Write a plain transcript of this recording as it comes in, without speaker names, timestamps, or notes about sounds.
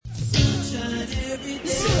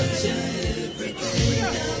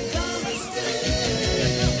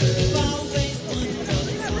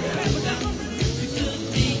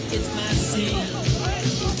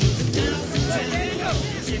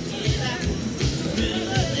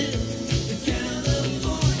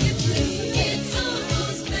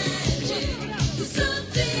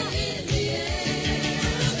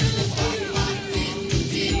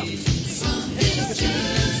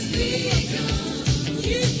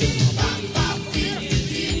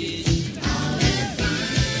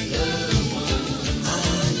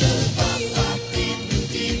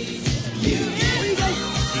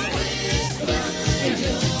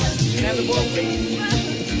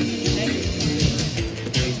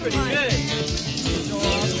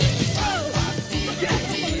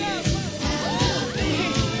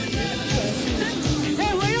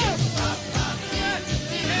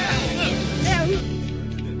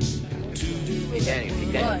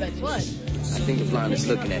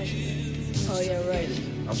Looking at you. Oh, yeah, right.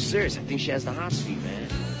 I'm serious. I think she has the hots for you, man.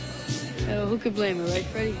 Oh, who could blame her, right,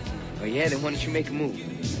 Freddie? Oh, yeah? Then why don't you make a move?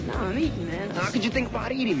 No, I'm eating, man. How could you think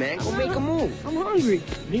about eating, man? Go make a move. I'm hungry.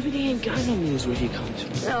 Maybe they ain't got no moves where he comes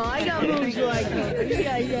from. No, I got moves where I come.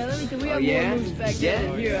 Yeah, let me tell you. We have more moves back there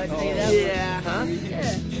than here, I'd say that. Yeah, huh?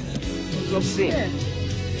 Yeah. Go see. Yeah.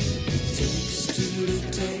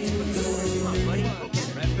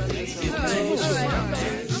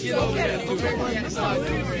 Okay.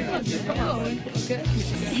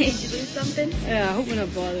 Hey, did you lose something? Yeah, I hope we're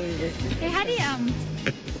not bothering you. Hey, how do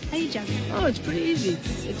you jump? Oh, it's pretty easy.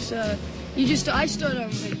 It's, I start on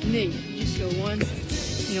like knee. You just go one at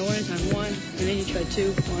a time. One, and then you try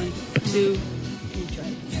two. 1, 2, and you try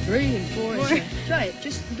 3 and 4. And try it.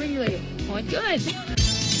 Just bring your leg up. 1, good.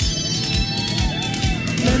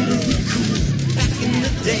 Back in the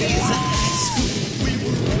days of high school, we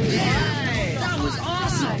were That was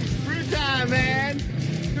awesome. Free time, man.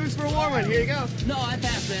 Who's for a warm one? Here you go. No, I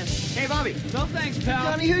passed, man. Hey, Bobby. No thanks, pal.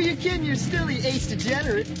 Johnny, who you kidding? You're still the ace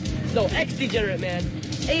degenerate. No, ex-degenerate, man.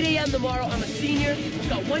 8 a.m. tomorrow, I'm a senior. I've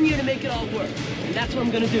got 1 year to make it all work. And that's what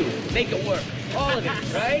I'm gonna do. Make it work. All of it,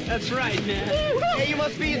 right? That's right, man. Hey, you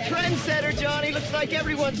must be a trendsetter, Johnny. Looks like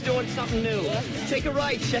everyone's doing something new. Take a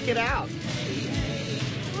ride. Check it out.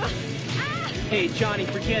 Hey, Johnny,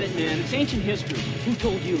 forget it, man. It's ancient history. Who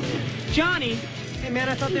told you, man? Johnny! Hey, man,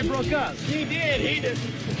 I thought they broke up. He did.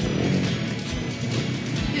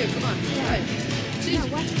 Here, come on. All right. It's easy.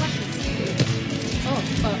 Watch this.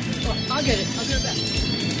 I'll get it. I'll get it back.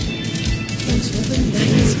 those were the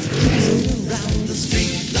nights cruising around the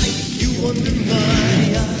street like you under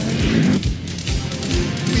my eye.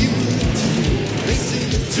 We were two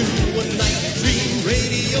racing into a night dream,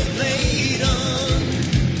 radio played on.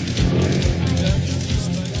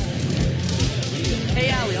 Hey,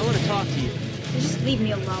 Allie, I want to talk to you. Just leave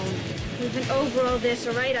me alone. We've been over all this,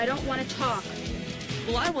 all right? I don't want to talk.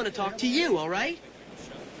 Well, I want to talk to you, all right?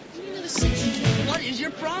 What is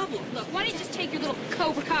your problem? Look, why don't you just take your little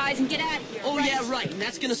Cobra Kais and get out of here? Oh, right? yeah, right. And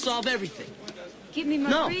that's going to solve everything. Give me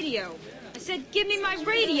my radio. I said, give me my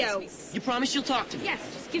radio. You promise you'll talk to me? Yes,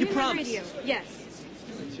 just give me my radio. Yes.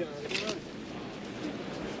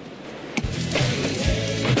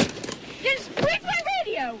 Just break my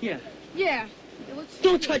radio. Yeah. Yeah.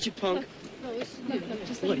 Don't touch it, punk. Look,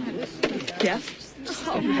 just What like are you, this. deaf?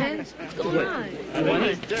 Oh, man. What's going on? What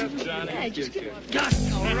is deaf, Johnny? Yeah, just get...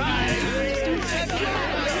 Gus! All right.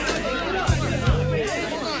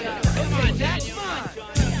 Come on, that's fun.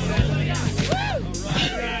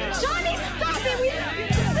 Johnny, stop it!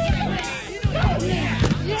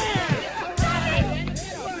 Yeah!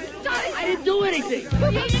 I didn't do anything. Pull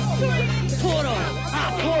it on. Pull it on.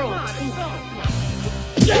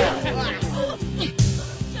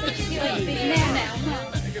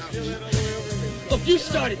 Look, you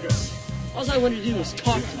started this. All I wanted to do was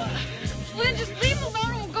talk to you. Well, then just leave him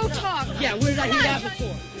alone and we'll go talk. Yeah, where did I hear that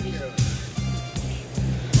before?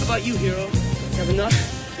 How about you, hero? Have enough?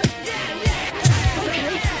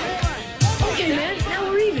 Okay, man. Now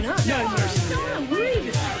we're even, huh? No mercy. Come on, we're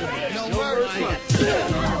even. No worries.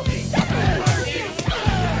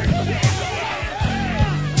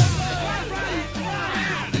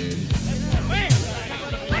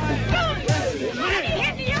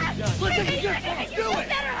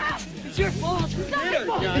 It's your fault.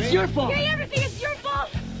 It's your fault. Hey, everything is your fault.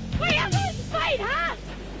 Wait, I'm going to fight, huh?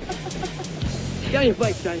 Get on your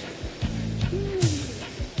bike, son.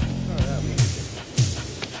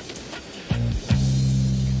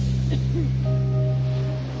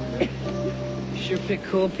 Sure pick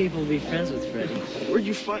cool people to be friends with, Freddie. Where'd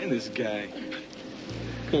you find this guy?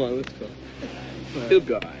 Come on, let's go. Good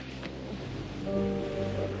guy.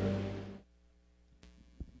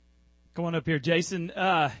 Come on up here, Jason.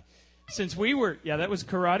 Since we were, that was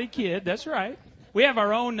Karate Kid. That's right. We have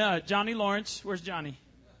our own Johnny Lawrence. Where's Johnny?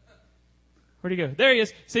 Where'd he go? There he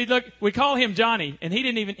is. See, look, we call him Johnny, and he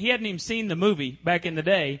hadn't even seen the movie back in the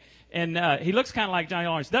day, and he looks kind of like Johnny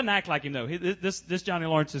Lawrence. Doesn't act like him though. This Johnny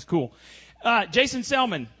Lawrence is cool. Jason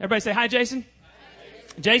Selman. Everybody say hi, Jason.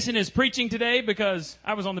 Hi. Jason is preaching today because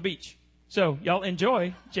I was on the beach. So y'all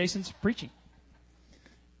enjoy Jason's preaching.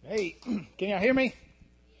 Hey, can y'all hear me?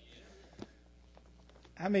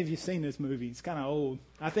 How many of you seen this movie? It's kind of old.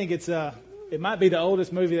 I think it might be the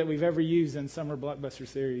oldest movie that we've ever used in Summer Blockbuster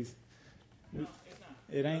series.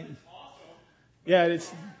 It ain't. Yeah,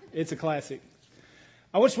 it's a classic.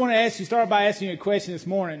 I just want to start by asking you a question this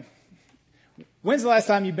morning. When's the last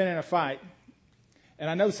time you've been in a fight? And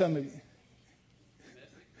I know some of you,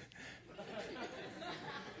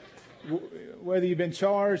 whether you've been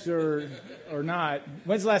charged or not.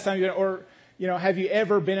 When's the last time have you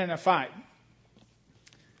ever been in a fight?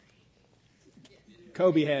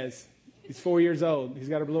 Kobe has. He's 4 years old. He's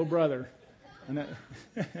got a little brother.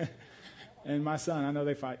 And my son, I know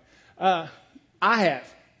they fight. I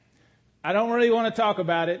have. I don't really want to talk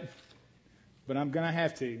about it, but I'm going to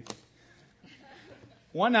have to.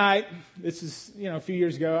 One night, this is, a few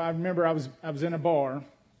years ago, I remember I was in a bar,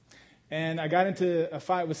 and I got into a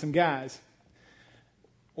fight with some guys.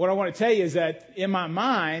 What I want to tell you is that in my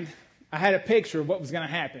mind, I had a picture of what was going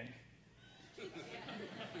to happen.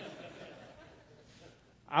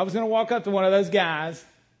 I was going to walk up to one of those guys,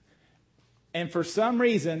 and for some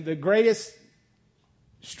reason, the greatest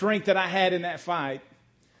strength that I had in that fight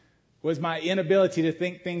was my inability to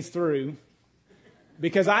think things through,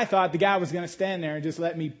 because I thought the guy was going to stand there and just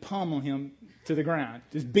let me pummel him to the ground,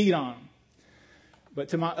 just beat on him. But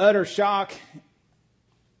to my utter shock,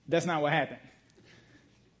 that's not what happened.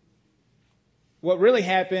 What really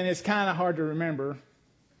happened is kind of hard to remember,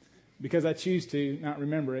 because I choose to not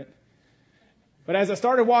remember it. But as I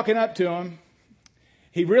started walking up to him,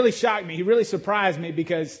 he really shocked me. He really surprised me,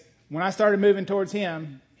 because when I started moving towards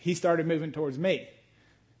him, he started moving towards me.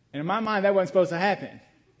 And in my mind, that wasn't supposed to happen.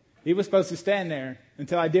 He was supposed to stand there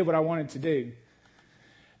until I did what I wanted to do.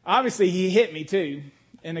 Obviously, he hit me too.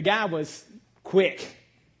 And the guy was quick,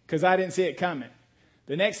 because I didn't see it coming.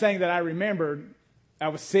 The next thing that I remembered, I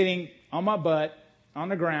was sitting on my butt on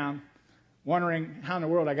the ground, wondering how in the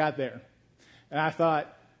world I got there. And I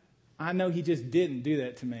thought, I know he just didn't do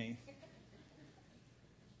that to me.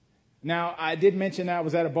 Now, I did mention that I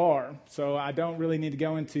was at a bar, so I don't really need to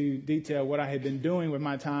go into detail what I had been doing with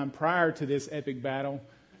my time prior to this epic battle.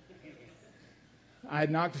 I had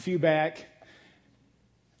knocked a few back,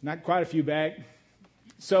 not quite a few back.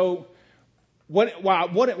 So what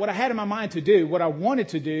I had in my mind to do, what I wanted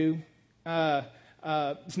to do,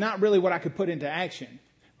 it's not really what I could put into action.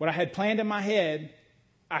 What I had planned in my head,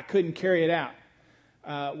 I couldn't carry it out.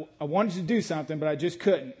 I wanted to do something, but I just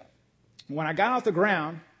couldn't. When I got off the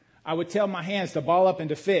ground, I would tell my hands to ball up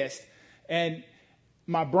into fist. And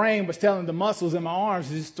my brain was telling the muscles in my arms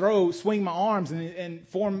to just swing my arms and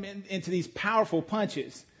form into these powerful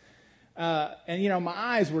punches. And my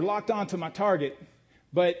eyes were locked onto my target.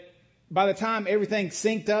 But by the time everything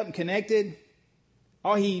synced up and connected,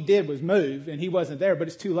 all he did was move, and he wasn't there. But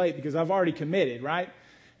it's too late, because I've already committed, right?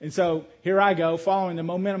 And so here I go, following the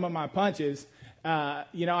momentum of my punches. I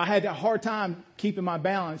had a hard time keeping my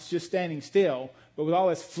balance just standing still. But with all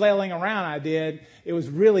this flailing around I did, it was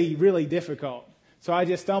really, really difficult. So I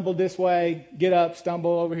just stumbled this way, get up,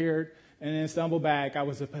 stumble over here, and then stumble back. I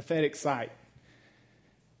was a pathetic sight.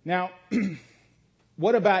 Now,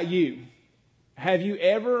 what about you? Have you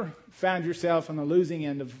ever found yourself on the losing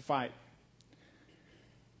end of a fight?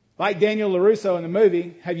 Like Daniel LaRusso in the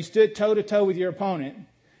movie, have you stood toe-to-toe with your opponent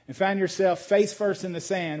and found yourself face first in the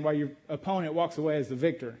sand while your opponent walks away as the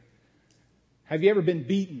victor? Have you ever been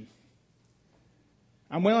beaten?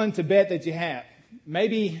 I'm willing to bet that you have.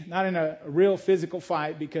 Maybe not in a real physical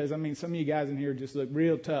fight, because, some of you guys in here just look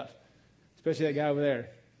real tough, especially that guy over there.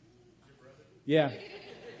 Yeah,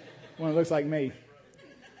 one that looks like me.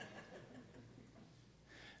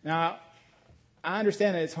 Now, I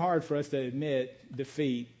understand that it's hard for us to admit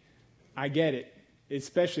defeat. I get it. It's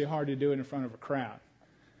especially hard to do it in front of a crowd.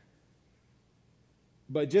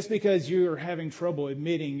 But just because you're having trouble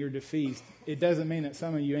admitting your defeat, it doesn't mean that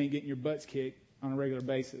some of you ain't getting your butts kicked on a regular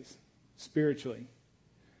basis, spiritually.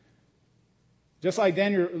 Just like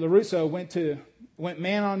Daniel LaRusso went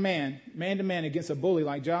man on man to man against a bully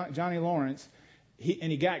like Johnny Lawrence,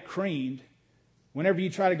 and he got creamed. Whenever you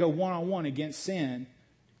try to go one-on-one against sin,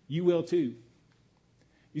 you will too.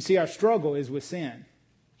 You see, our struggle is with sin.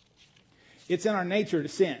 It's in our nature to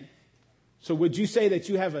sin. So would you say that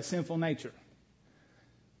you have a sinful nature?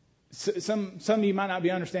 some of you might not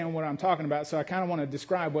be understanding what I'm talking about, so I kind of want to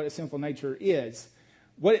describe what a sinful nature is.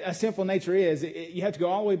 What a sinful nature is, you have to go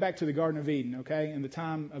all the way back to the Garden of Eden, okay, in the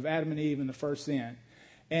time of Adam and Eve and the first sin.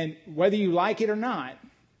 And whether you like it or not,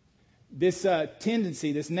 this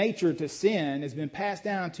tendency, this nature to sin has been passed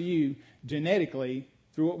down to you genetically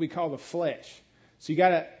through what we call the flesh. So you got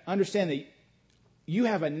to understand that you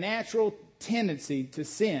have a natural tendency to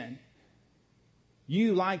sin.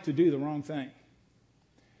 You like to do the wrong thing.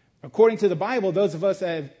 According to the Bible, those of us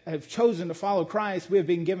that have chosen to follow Christ, we have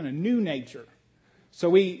been given a new nature. So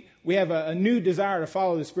we have a new desire to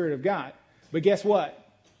follow the Spirit of God. But guess what?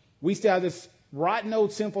 We still have this rotten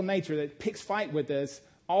old sinful nature that picks fight with us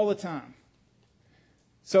all the time.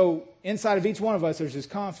 So inside of each one of us, there's this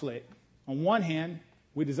conflict. On one hand,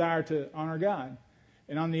 we desire to honor God.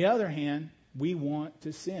 And on the other hand, we want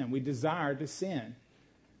to sin. We desire to sin.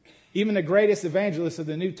 Even the greatest evangelist of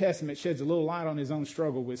the New Testament sheds a little light on his own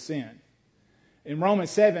struggle with sin. In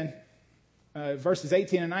Romans 7, verses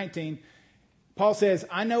 18 and 19, Paul says,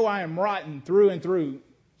 I know I am rotten through and through,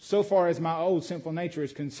 so far as my old sinful nature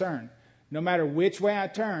is concerned. No matter which way I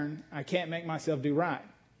turn, I can't make myself do right.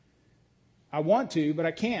 I want to, but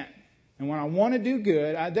I can't. And when I want to do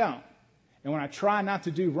good, I don't. And when I try not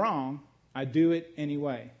to do wrong, I do it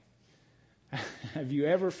anyway. Have you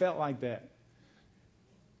ever felt like that?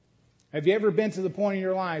 Have you ever been to the point in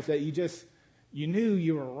your life that you knew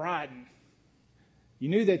you were rotten? You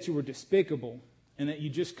knew that you were despicable and that you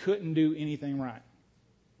just couldn't do anything right.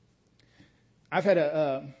 I've had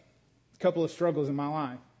a couple of struggles in my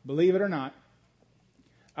life. Believe it or not,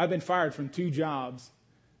 I've been fired from 2 jobs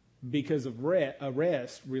because of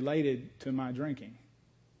arrest related to my drinking.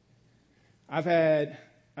 I've had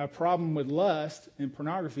a problem with lust and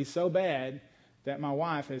pornography so bad that my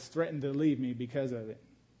wife has threatened to leave me because of it.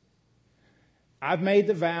 I've made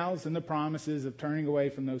the vows and the promises of turning away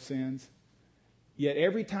from those sins. Yet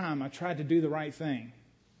every time I tried to do the right thing,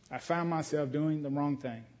 I found myself doing the wrong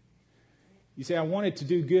thing. You see, I wanted to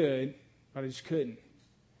do good, but I just couldn't.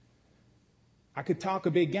 I could talk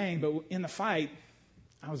a big game, but in the fight,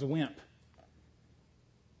 I was a wimp.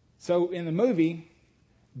 So in the movie,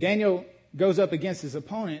 Daniel goes up against his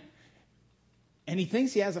opponent, and he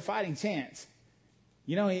thinks he has a fighting chance.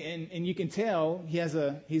 You know, and you can tell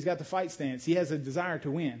he's got the fight stance. He has a desire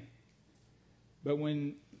to win. But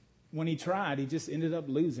when he tried, he just ended up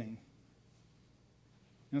losing.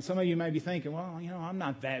 Now, some of you may be thinking, well, you know, I'm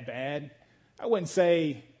not that bad. I wouldn't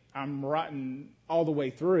say I'm rotten all the way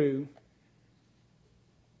through.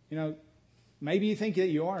 You know, maybe you think that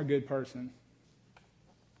you are a good person.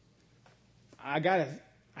 I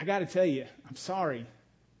gotta tell you, I'm sorry.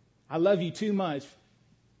 I love you too much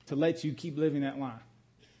to let you keep living that lie.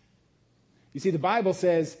 You see, the Bible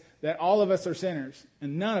says that all of us are sinners,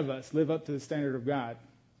 and none of us live up to the standard of God.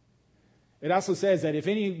 It also says that if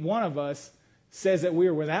any one of us says that we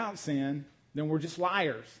are without sin, then we're just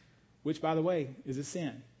liars, which, by the way, is a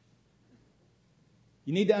sin.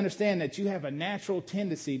 You need to understand that you have a natural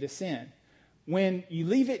tendency to sin. When you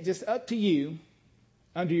leave it just up to you,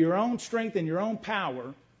 under your own strength and your own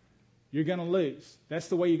power, you're going to lose. That's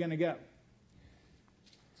the way you're going to go.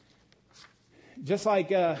 Just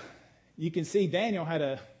like you can see Daniel had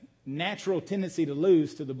a natural tendency to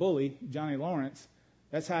lose to the bully, Johnny Lawrence.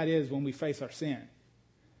 That's how it is when we face our sin.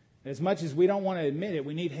 As much as we don't want to admit it,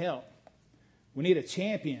 we need help. We need a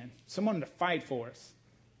champion, someone to fight for us.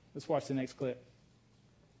 Let's watch the next clip.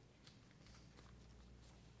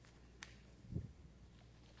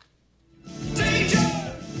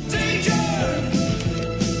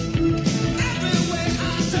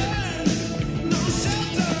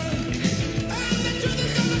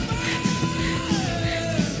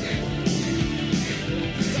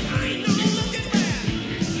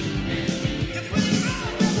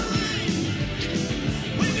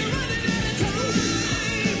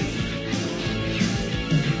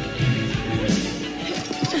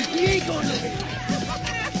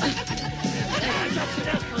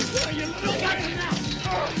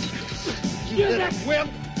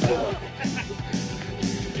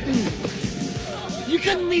 You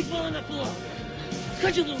couldn't leave well enough alone.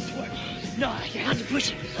 Could you, little twerp? No, you had to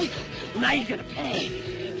push it. Well, now you're gonna pay.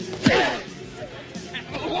 Where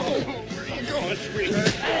are you going, sweetheart?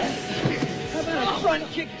 How about a front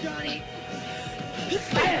kick, Johnny?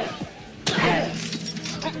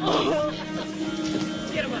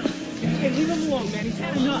 Get him up. Hey, leave him alone, man. He's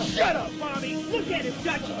had enough. Shut up, Bobby. Look at him,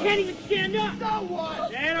 Dutch. He can't even stand up. So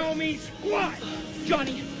what? That don't mean squat.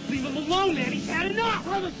 Johnny, leave him alone, man. He's had enough.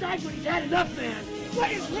 Brother side when he's had enough, man. What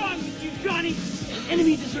is wrong with you, Johnny? An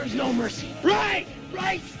enemy deserves no mercy. Right.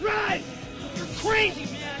 You're crazy,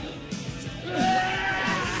 man.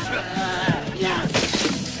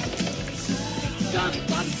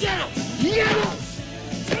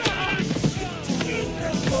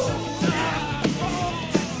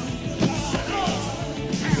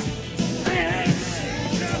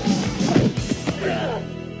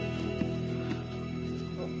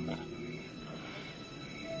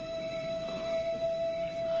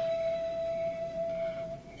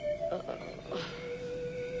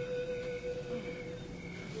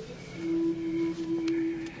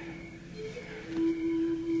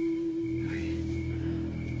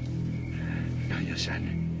 you,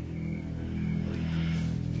 son.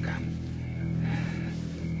 Come.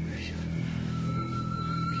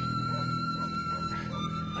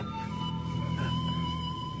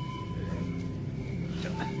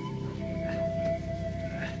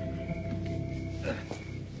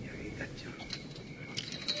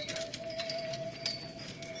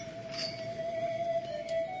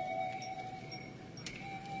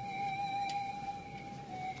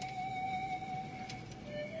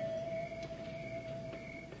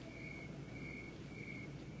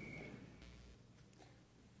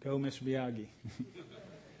 Go, Mr. Miyagi.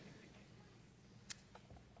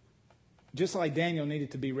 Just like Daniel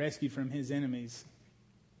needed to be rescued from his enemies,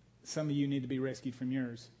 some of you need to be rescued from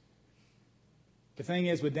yours. The thing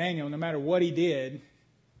is with Daniel, no matter what he did,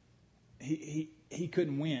 he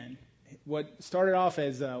couldn't win. What started off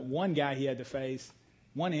as one guy he had to face,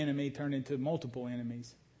 one enemy, turned into multiple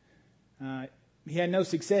enemies. He had no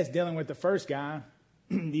success dealing with the first guy.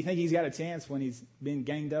 Do you think he's got a chance when he's been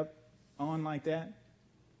ganged up on like that?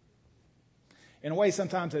 In a way,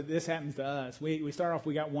 sometimes this happens to us. We start off,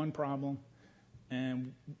 we got one problem,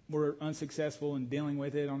 and we're unsuccessful in dealing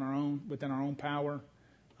with it on our own, within our own power.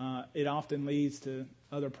 It often leads to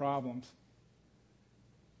other problems.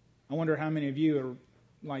 I wonder how many of you are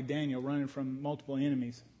like Daniel, running from multiple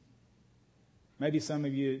enemies. Maybe some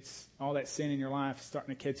of you, it's all that sin in your life is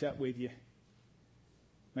starting to catch up with you.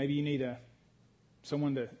 Maybe you need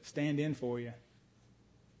someone to stand in for you.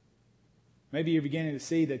 Maybe you're beginning to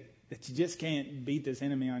see that you just can't beat this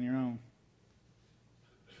enemy on your own.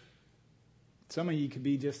 Some of you could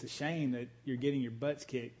be just ashamed that you're getting your butts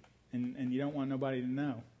kicked and you don't want nobody to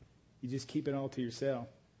know. You just keep it all to yourself.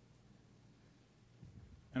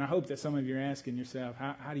 And I hope that some of you are asking yourself,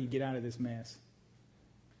 how do you get out of this mess?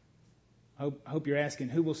 I hope you're asking,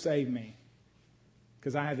 who will save me?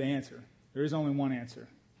 Because I have the answer. There is only one answer.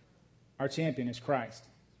 Our champion is Christ.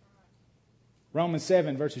 Romans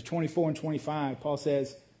 7, verses 24 and 25, Paul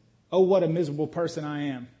says, "Oh, what a miserable person I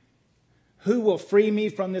am. Who will free me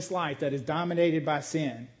from this life that is dominated by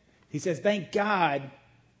sin?" He says, thank God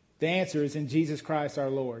the answer is in Jesus Christ our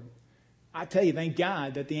Lord. I tell you, thank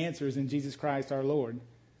God that the answer is in Jesus Christ our Lord.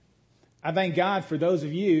 I thank God for those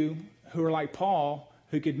of you who are like Paul,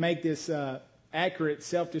 who could make this accurate,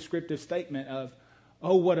 self-descriptive statement of,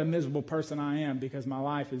 oh, what a miserable person I am because my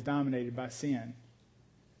life is dominated by sin.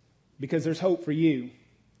 Because there's hope for you.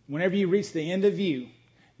 Whenever you reach the end of you,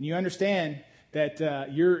 and you understand that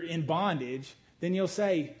you're in bondage, then you'll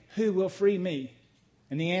say, who will free me?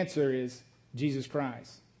 And the answer is Jesus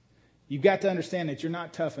Christ. You've got to understand that you're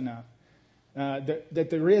not tough enough. That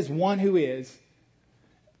there is one who is.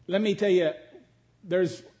 Let me tell you,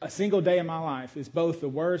 there's a single day in my life is both the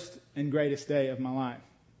worst and greatest day of my life.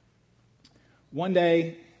 One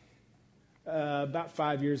day, about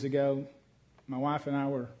 5 years ago, my wife and I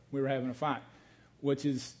were having a fight, which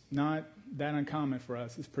is not that uncommon for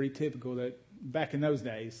us. It's pretty typical that back in those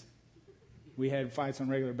days, we had fights on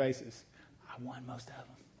a regular basis. I won most of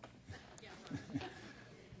them.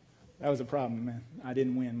 That was a problem, man. I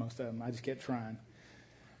didn't win most of them. I just kept trying.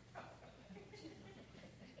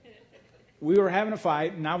 We were having a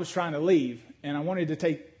fight, and I was trying to leave. And I wanted to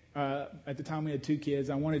take, at the time we had 2 kids,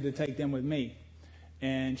 I wanted to take them with me.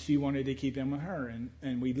 And she wanted to keep them with her.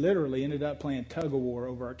 And we literally ended up playing tug-of-war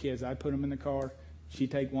over our kids. I'd put them in the car. She'd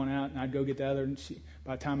take one out, and I'd go get the other. And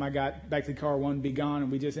by the time I got back to the car, one would be gone.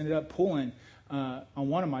 And we just ended up pulling on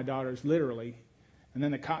one of my daughters, literally. And then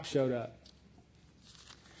the cops showed up.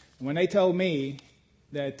 And when they told me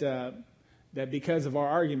that because of our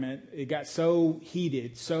argument, it got so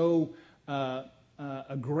heated, so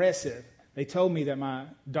aggressive, they told me that my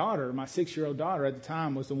daughter, my 6-year-old daughter at the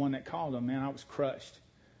time, was the one that called them. Man, I was crushed.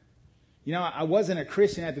 You know, I wasn't a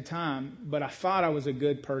Christian at the time, but I thought I was a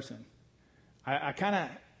good person. I kind of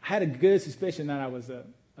had a good suspicion that I was a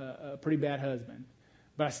pretty bad husband.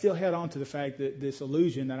 But I still held on to the fact that this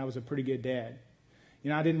illusion that I was a pretty good dad.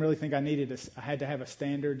 You know, I didn't really think I had to have a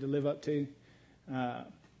standard to live up to.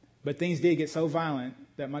 But things did get so violent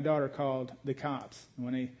that my daughter called the cops.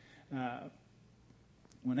 When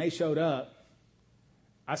they showed up,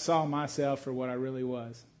 I saw myself for what I really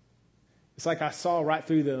was. It's like I saw right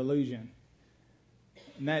through the illusion.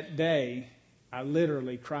 And that day, I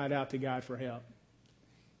literally cried out to God for help.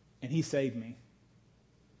 And He saved me.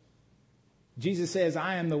 Jesus says,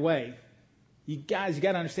 I am the way. You got to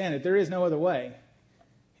understand that there is no other way.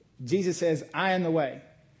 Jesus says, I am the way.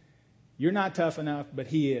 You're not tough enough, but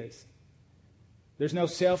He is. There's no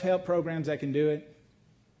self-help programs that can do it.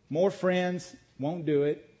 More friends won't do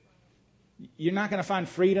it. You're not going to find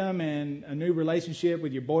freedom in a new relationship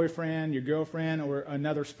with your boyfriend, your girlfriend, or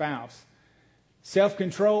another spouse.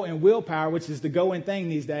 Self-control and willpower, which is the going thing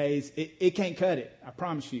these days, it can't cut it. I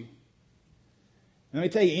promise you. Let me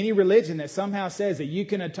tell you, any religion that somehow says that you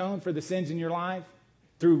can atone for the sins in your life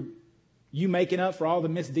through you making up for all the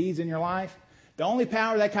misdeeds in your life, the only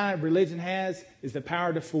power that kind of religion has is the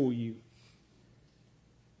power to fool you.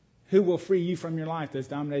 Who will free you from your life that's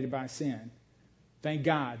dominated by sin? Thank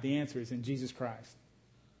God, the answer is in Jesus Christ.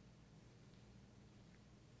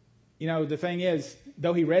 You know, the thing is,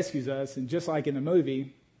 though he rescues us, and just like in the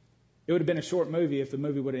movie, it would have been a short movie if the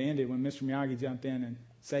movie would have ended when Mr. Miyagi jumped in and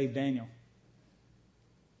saved Daniel.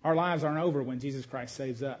 Our lives aren't over when Jesus Christ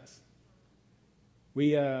saves us.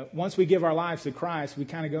 Once we give our lives to Christ, we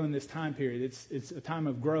kind of go in this time period. It's a time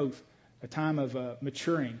of growth, a time of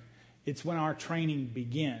maturing. It's when our training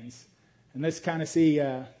begins. And let's kind of see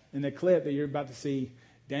in the clip that you're about to see,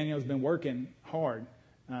 Daniel's been working hard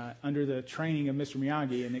under the training of Mr.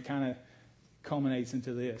 Miyagi, and it kind of culminates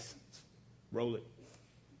into this. Let's roll it.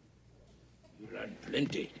 You learned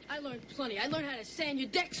plenty. I learned plenty. I learned how to sand your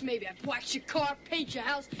decks, maybe. I wax your car, paint your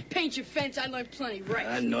house, paint your fence. I learned plenty,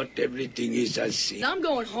 right? Not everything is as seen. I'm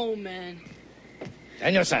going home, man.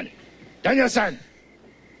 Daniel-san! Daniel-san!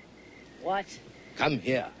 What? Come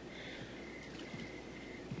here.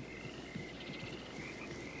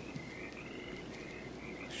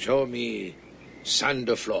 Show me sand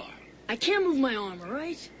the floor. I can't move my arm, all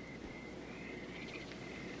right?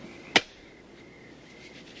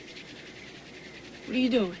 What are you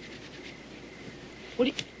doing? What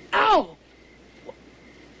are you... Ow!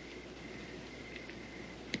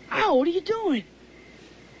 Ow, what are you doing?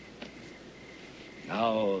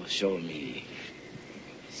 Now show me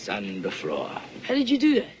sand the floor. How did you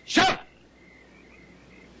do that? Shut up!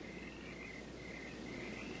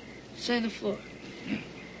 Sand the floor.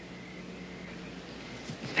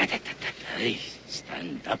 Hey,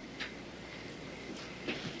 stand up.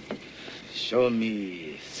 Show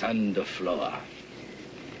me sand the floor.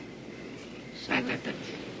 Sand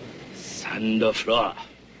the floor.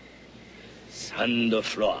 Sand the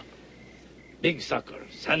floor. Big sucker,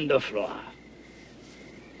 sand the floor.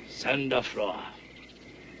 Sand the floor.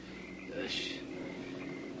 Yes.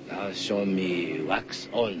 Now show me wax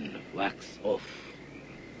on, wax off.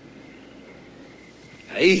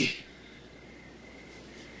 Hey.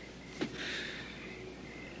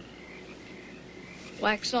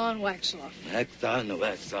 Wax on, wax off. Wax on,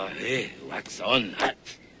 wax off. Hey, wax on, hot.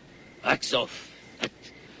 Wax off, hot.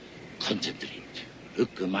 Concentrate.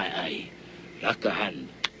 Look at my eye. Lock a hand.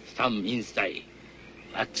 Thumb inside.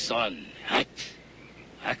 Wax on, hot.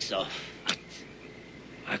 Wax off, hot.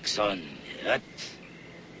 Wax on, hot.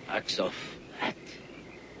 Wax off, hot.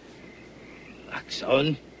 Wax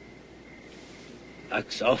on.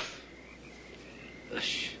 Wax off.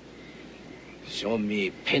 Hush. Show me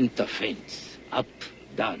penta fence. Up,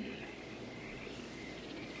 down.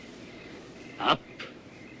 Up,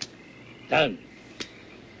 down.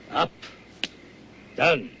 Up,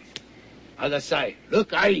 down. Other side.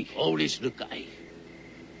 Look eye. Always look eye.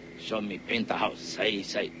 Show me paint the house. Side,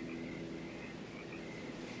 side.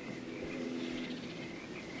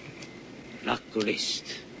 Lock wrist.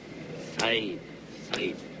 Side,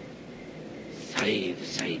 side. Side,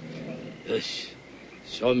 side. Yes.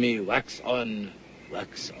 Show me wax on,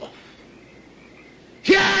 wax off.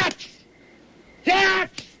 That!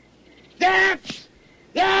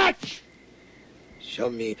 Show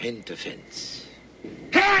me paint the fence.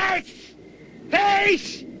 That!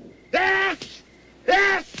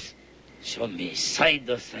 Show me side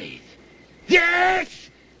to side.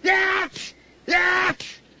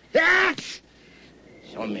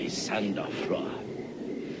 Show me sand the floor.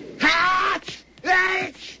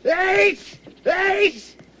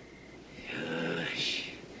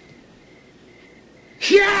 Yes.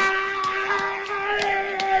 Yes!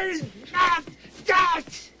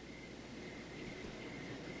 That!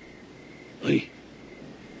 Oi.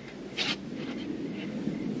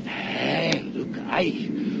 Look,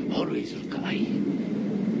 always look,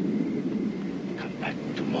 come back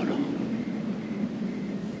tomorrow.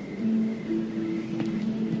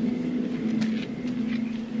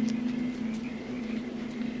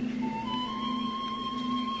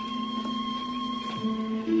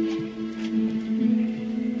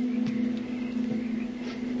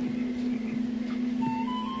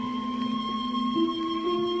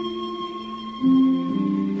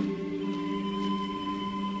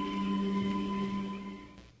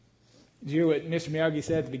 Did you hear what Mr. Miyagi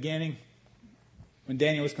said at the beginning? When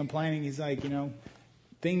Daniel was complaining, he's like,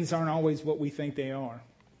 things aren't always what we think they are.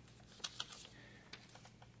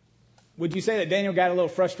 Would you say that Daniel got a little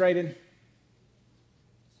frustrated?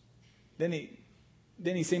 Didn't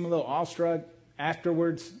he seem a little awestruck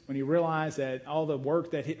afterwards, when he realized that all the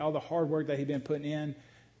hard work that he'd been putting in,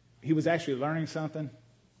 he was actually learning something.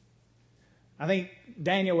 I think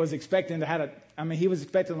Daniel was expecting he was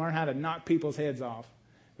expecting to learn how to knock people's heads off.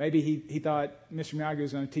 Maybe he thought Mr. Miyagi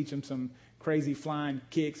was going to teach him some crazy flying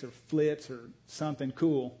kicks or flips or something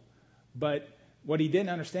cool. But what he didn't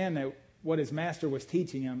understand, that what his master was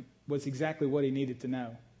teaching him was exactly what he needed to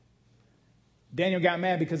know. Daniel got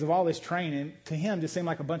mad because of all this training. To him, just seemed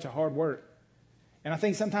like a bunch of hard work. And I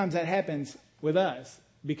think sometimes that happens with us,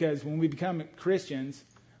 because when we become Christians,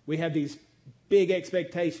 we have these big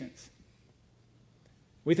expectations.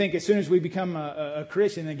 We think as soon as we become a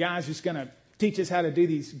Christian, the guy's just going to teach us how to do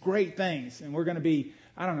these great things, and we're going to be,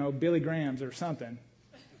 I don't know, Billy Grahams or something.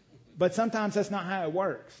 But sometimes that's not how it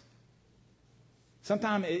works.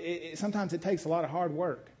 Sometimes it takes a lot of hard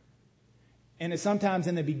work. And it's sometimes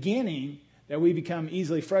in the beginning that we become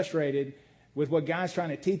easily frustrated with what God's trying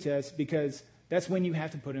to teach us, because that's when you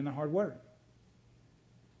have to put in the hard work.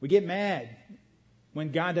 We get mad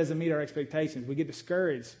when God doesn't meet our expectations. We get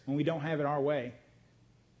discouraged when we don't have it our way.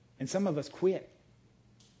 And some of us quit.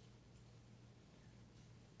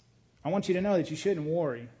 I want you to know that you shouldn't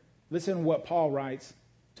worry. Listen to what Paul writes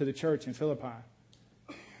to the church in Philippi.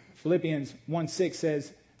 Philippians 1:6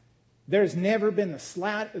 says, "There's never been the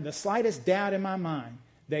slightest doubt in my mind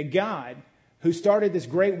that God, who started this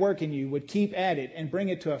great work in you, would keep at it and bring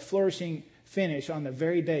it to a flourishing finish on the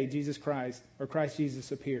very day Christ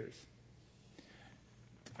Jesus appears."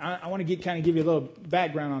 I want to give you a little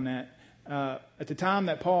background on that. At the time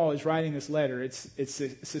that Paul is writing this letter, it's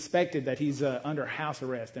suspected that he's under house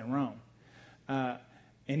arrest in Rome.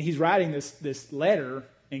 And he's writing this letter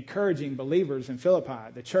encouraging believers in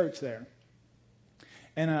Philippi, the church there.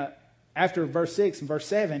 And after verse 6 and verse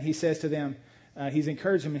 7, he says to them, he's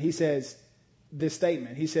encouraging them, and he says this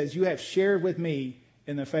statement. He says, "You have shared with me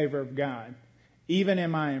in the favor of God, even in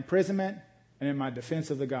my imprisonment and in my defense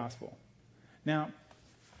of the gospel." Now,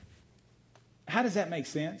 how does that make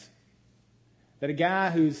sense? That a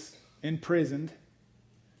guy who's imprisoned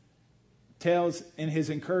tells in his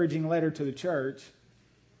encouraging letter to the church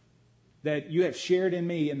that you have shared in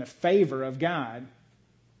me in the favor of God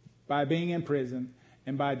by being in prison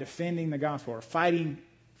and by defending the gospel or fighting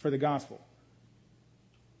for the gospel.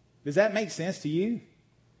 Does that make sense to you?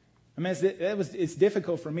 I mean, it's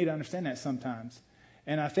difficult for me to understand that sometimes.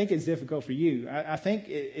 And I think it's difficult for you. I think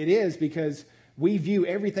it is, because we view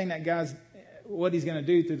everything that what he's going to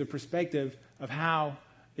do through the perspective of how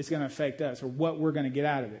it's going to affect us or what we're going to get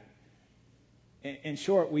out of it. In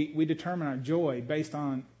short, we determine our joy based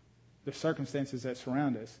on the circumstances that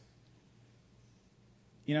surround us.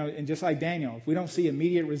 You know, and just like Daniel, if we don't see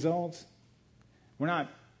immediate results, we're not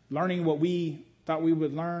learning what we thought we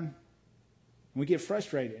would learn, and we get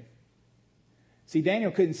frustrated. See,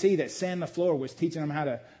 Daniel couldn't see that sand the floor was teaching him how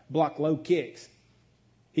to block low kicks.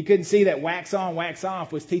 He couldn't see that wax on, wax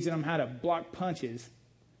off was teaching him how to block punches.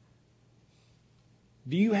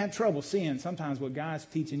 Do you have trouble seeing sometimes what God's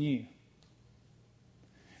teaching you?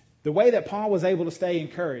 The way that Paul was able to stay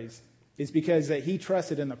encouraged is because that he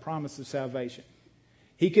trusted in the promise of salvation.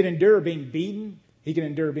 He could endure being beaten. He could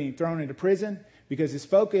endure being thrown into prison, because his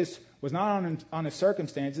focus was not on his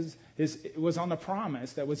circumstances. It was on the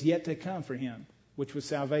promise that was yet to come for him, which was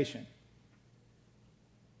salvation.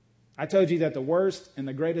 I told you that the worst and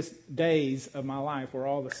the greatest days of my life were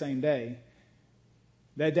all the same day.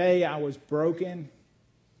 That day I was broken.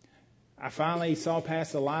 I finally saw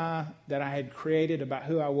past the lie that I had created about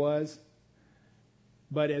who I was.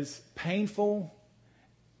 But as painful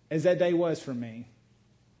as that day was for me,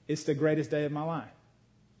 it's the greatest day of my life.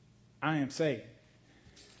 I am saved.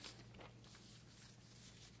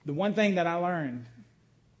 The one thing that I learned,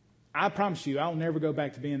 I promise you, I'll never go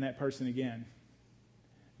back to being that person again.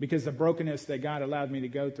 Because the brokenness that God allowed me to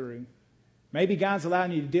go through. Maybe God's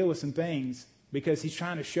allowing you to deal with some things because he's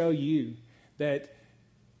trying to show you that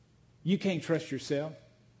you can't trust yourself.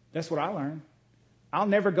 That's what I learned. I'll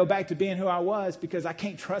never go back to being who I was because I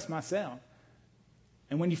can't trust myself.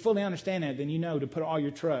 And when you fully understand that, then you know to put all your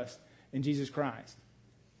trust in Jesus Christ.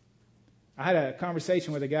 I had a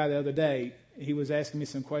conversation with a guy the other day. He was asking me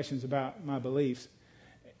some questions about my beliefs.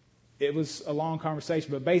 It was a long conversation,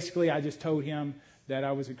 but basically I just told him that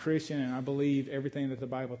I was a Christian and I believe everything that the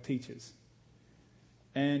Bible teaches.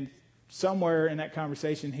 And somewhere in that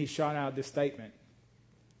conversation, he shot out this statement.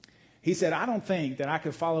 He said, "I don't think that I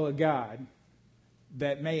could follow a God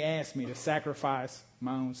that may ask me to sacrifice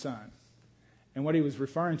my own son." And what he was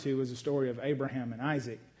referring to was the story of Abraham and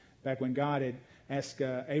Isaac, back when God had asked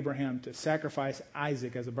Abraham to sacrifice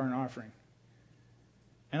Isaac as a burnt offering.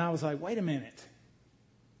 And I was like, wait a minute.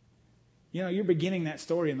 you're beginning that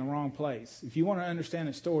story in the wrong place. If you want to understand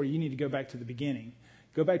the story, you need to go back to the beginning.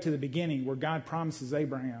 Go back to the beginning where God promises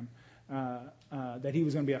Abraham that he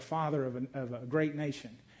was going to be a father of a great nation.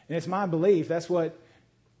 And it's my belief that's what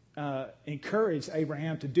encouraged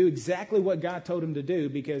Abraham to do exactly what God told him to do,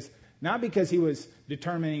 not because he was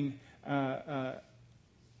determining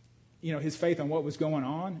his faith on what was going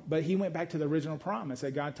on, but he went back to the original promise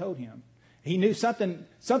that God told him. He knew something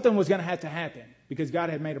was going to have to happen because God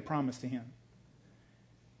had made a promise to him.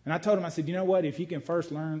 And I told him, I said, you know what? If you can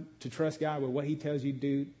first learn to trust God with what he tells you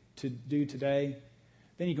to do today,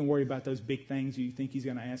 then you can worry about those big things you think he's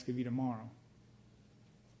going to ask of you tomorrow.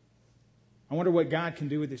 I wonder what God can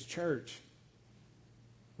do with his church.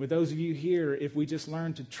 With those of you here, if we just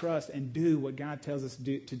learn to trust and do what God tells us to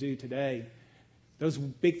do today, those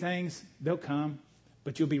big things, they'll come,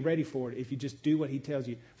 but you'll be ready for it if you just do what he tells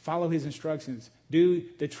you. Follow his instructions. Do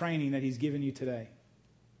the training that he's given you today.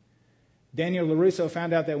 Daniel LaRusso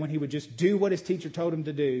found out that when he would just do what his teacher told him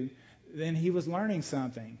to do, then he was learning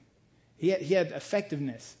something. He had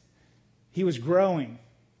effectiveness. He was growing.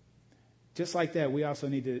 Just like that, we also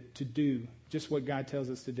need to do just what God tells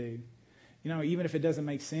us to do. Even if it doesn't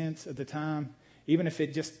make sense at the time, even if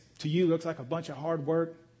it just to you looks like a bunch of hard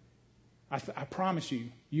work, I promise you,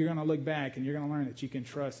 you're going to look back and you're going to learn that you can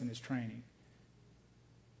trust in his training.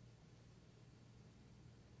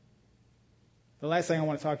 The last thing I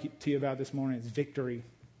want to talk to you about this morning is victory.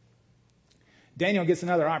 Daniel gets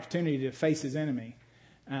another opportunity to face his enemy.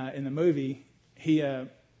 In the movie, he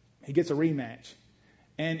gets a rematch.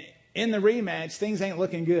 And in the rematch, things ain't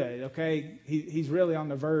looking good, okay? He's really on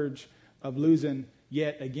the verge of losing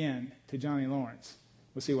yet again to Johnny Lawrence.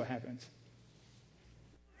 We'll see what happens.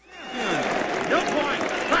 No point.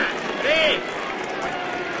 Hey!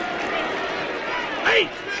 Hey!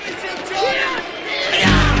 It's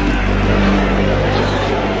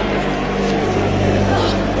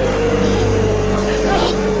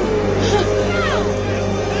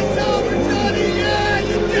over, Johnny! Yeah,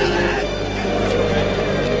 you did it!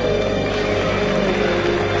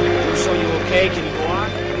 So you okay? Can you go on?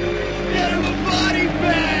 Get him a body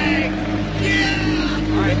bag!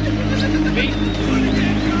 Yeah! All right. Pete.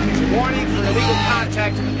 Warning for illegal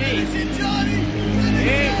contact to the knee. Finish it, Johnny!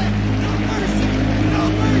 Hey. No mercy! No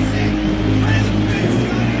mercy! Right in the face,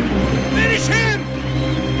 Johnny! Finish him!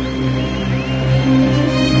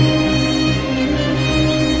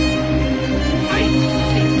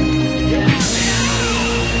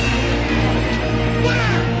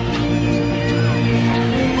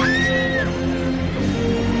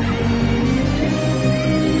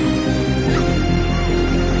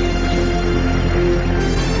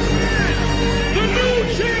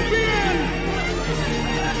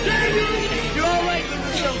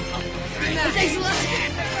 Thanks a lot.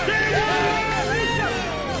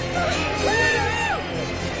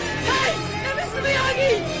 Hey, Mr.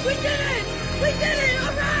 Miyagi! We did it! We did it!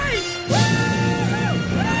 All right!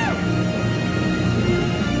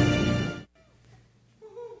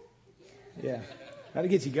 Yeah, that'll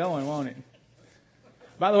get you going, won't it?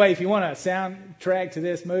 By the way, if you want a soundtrack to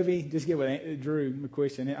this movie, just get with Drew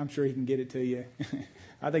McQuistion. I'm sure he can get it to you.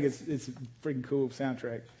 I think it's a freaking cool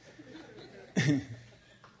soundtrack.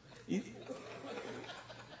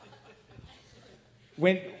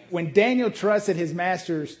 When Daniel trusted his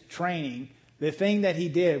master's training, the thing that he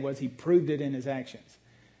did was he proved it in his actions.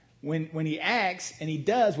 When he acts and he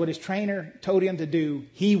does what his trainer told him to do,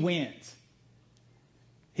 he wins.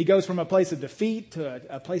 He goes from a place of defeat to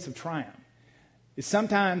a place of triumph. It's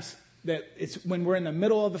sometimes that it's when we're in the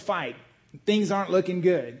middle of the fight, things aren't looking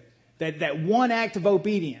good, that one act of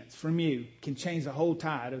obedience from you can change the whole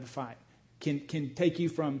tide of the fight, can take you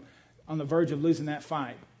from on the verge of losing that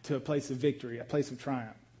fight to a place of victory, a place of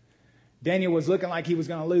triumph. Daniel was looking like he was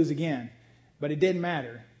going to lose again, but it didn't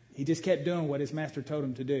matter. He just kept doing what his master told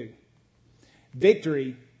him to do.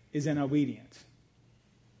 Victory is in obedience.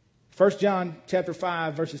 1 John chapter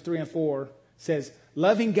 5, verses 3 and 4 says,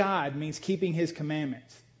 loving God means keeping his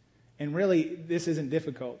commandments. And really, this isn't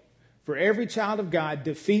difficult. For every child of God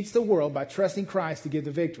defeats the world by trusting Christ to give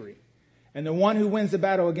the victory. And the one who wins the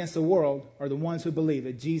battle against the world are the ones who believe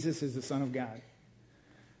that Jesus is the Son of God.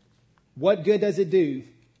 What good does it do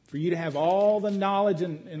for you to have all the knowledge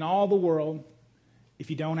in all the world if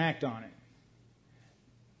you don't act on it?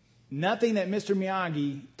 Nothing that Mr.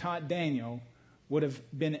 Miyagi taught Daniel would have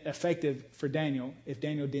been effective for Daniel if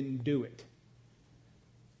Daniel didn't do it.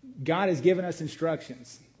 God has given us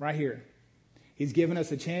instructions right here. He's given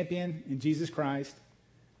us a champion in Jesus Christ.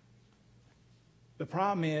 The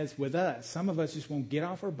problem is with us, some of us just won't get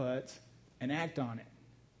off our butts and act on it.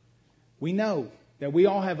 We know that we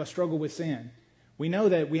all have a struggle with sin. We know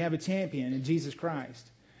that we have a champion in Jesus Christ.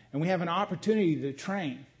 And we have an opportunity to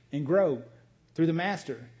train and grow through the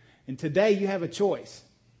Master. And today you have a choice.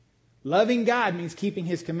 Loving God means keeping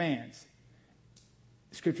His commands.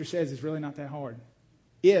 Scripture says it's really not that hard.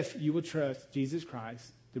 If you will trust Jesus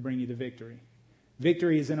Christ to bring you the victory.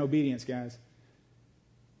 Victory is in obedience, guys.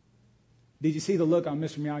 Did you see the look on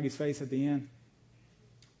Mr. Miyagi's face at the end?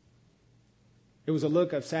 It was a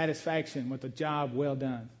look of satisfaction with a job well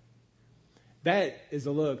done. That is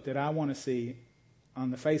the look that I want to see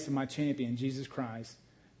on the face of my champion, Jesus Christ,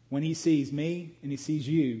 when He sees me and He sees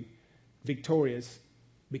you victorious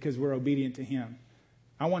because we're obedient to Him.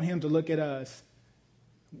 I want Him to look at us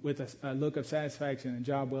with a look of satisfaction and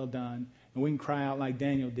job well done, and we can cry out like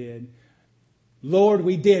Daniel did, Lord,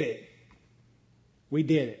 we did it. We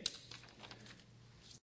did it.